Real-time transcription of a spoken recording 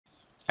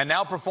And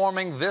now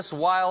performing This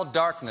Wild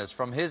Darkness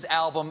from his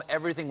album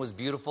Everything Was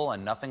Beautiful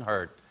and Nothing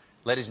Hurt.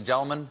 Ladies and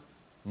gentlemen,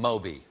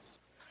 Moby.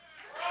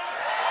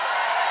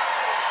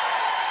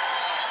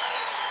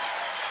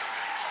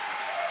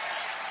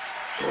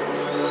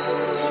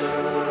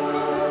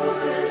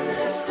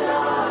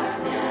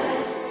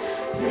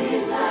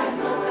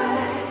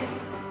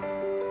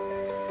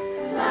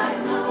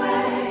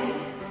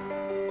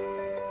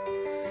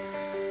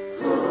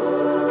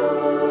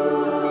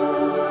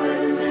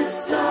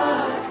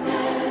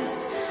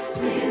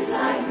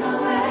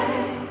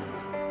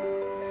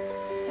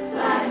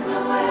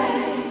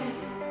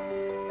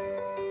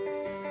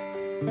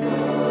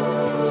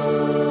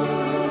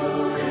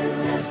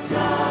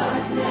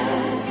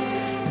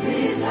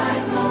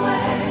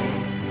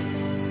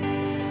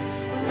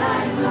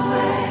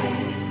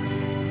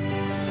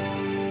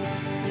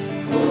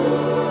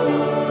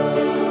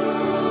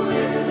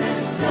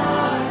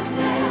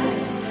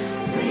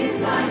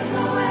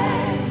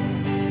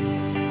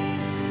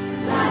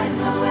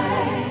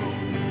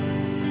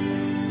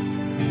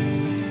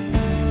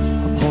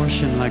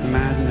 Like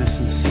madness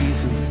in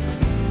season,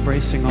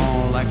 bracing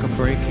all like a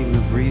breaking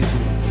of reason,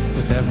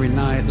 with every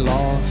night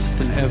lost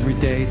and every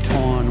day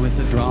torn, with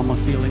the drama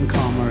feeling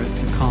calmer,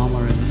 it's a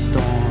calmer in the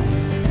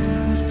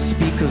storm.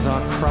 Speakers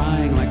are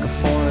crying like a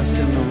forest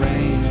in the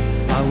rain.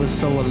 I was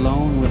so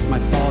alone with my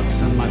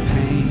thoughts and my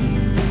pain,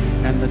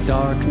 and the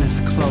darkness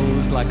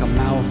closed like a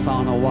mouth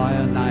on a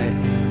wire night.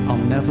 I'll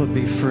never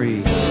be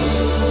free.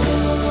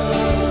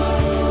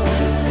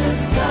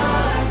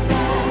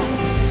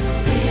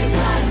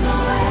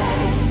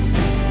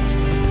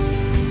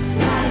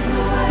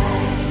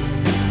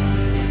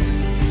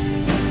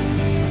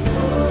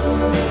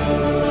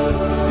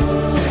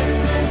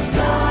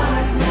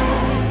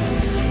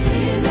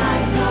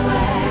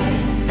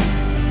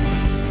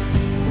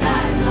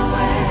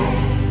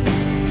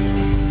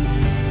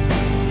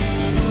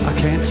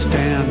 I can't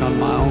stand on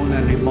my own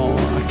anymore.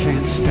 I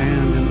can't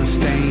stand in the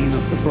stain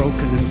of the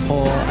broken and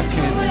poor. I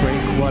can't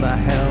break what I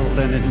held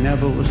and it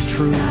never was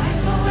true.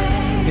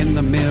 In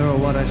the mirror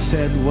what I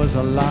said was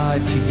a lie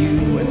to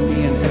you and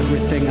me, and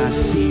everything I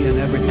see and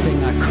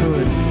everything I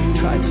could.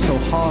 Tried so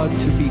hard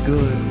to be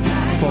good,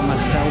 for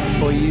myself,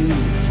 for you,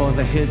 for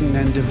the hidden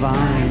and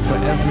divine, for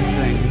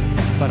everything.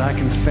 But I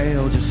can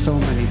fail just so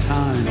many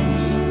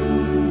times.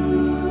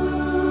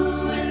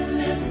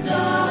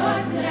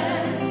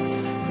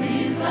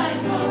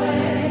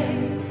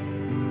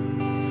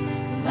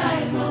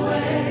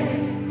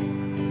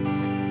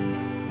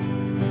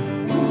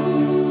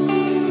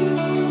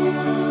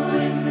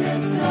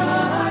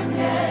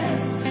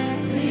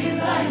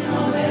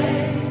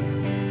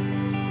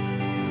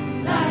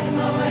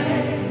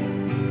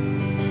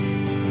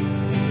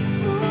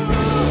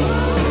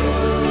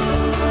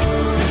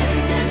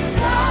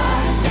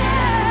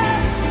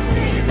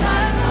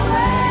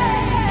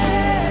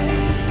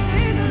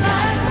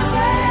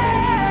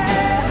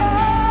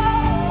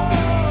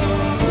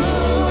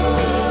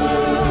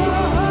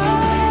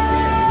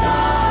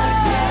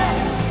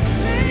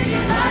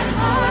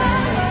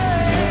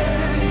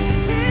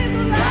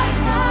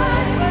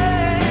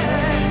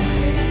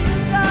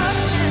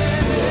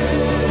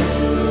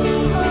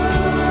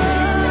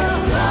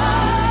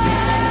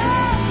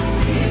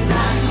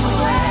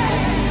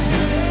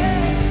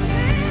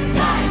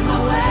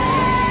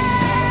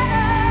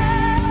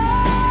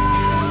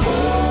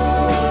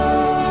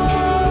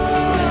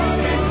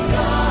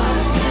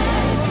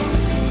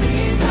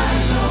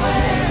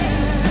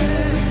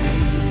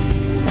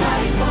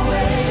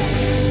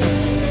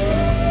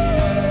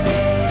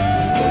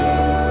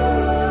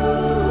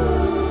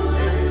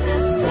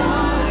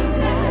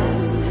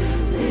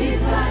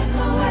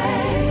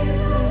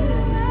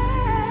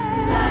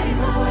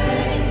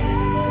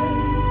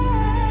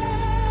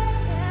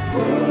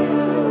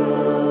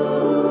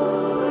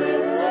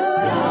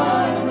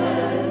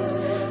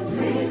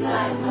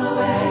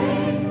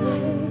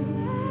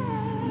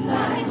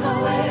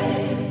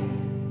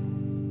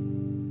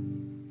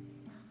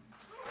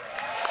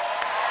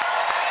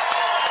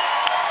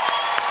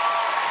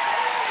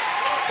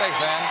 Thanks,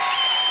 man.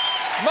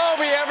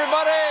 Moby,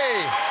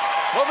 everybody!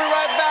 We'll be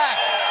right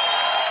back.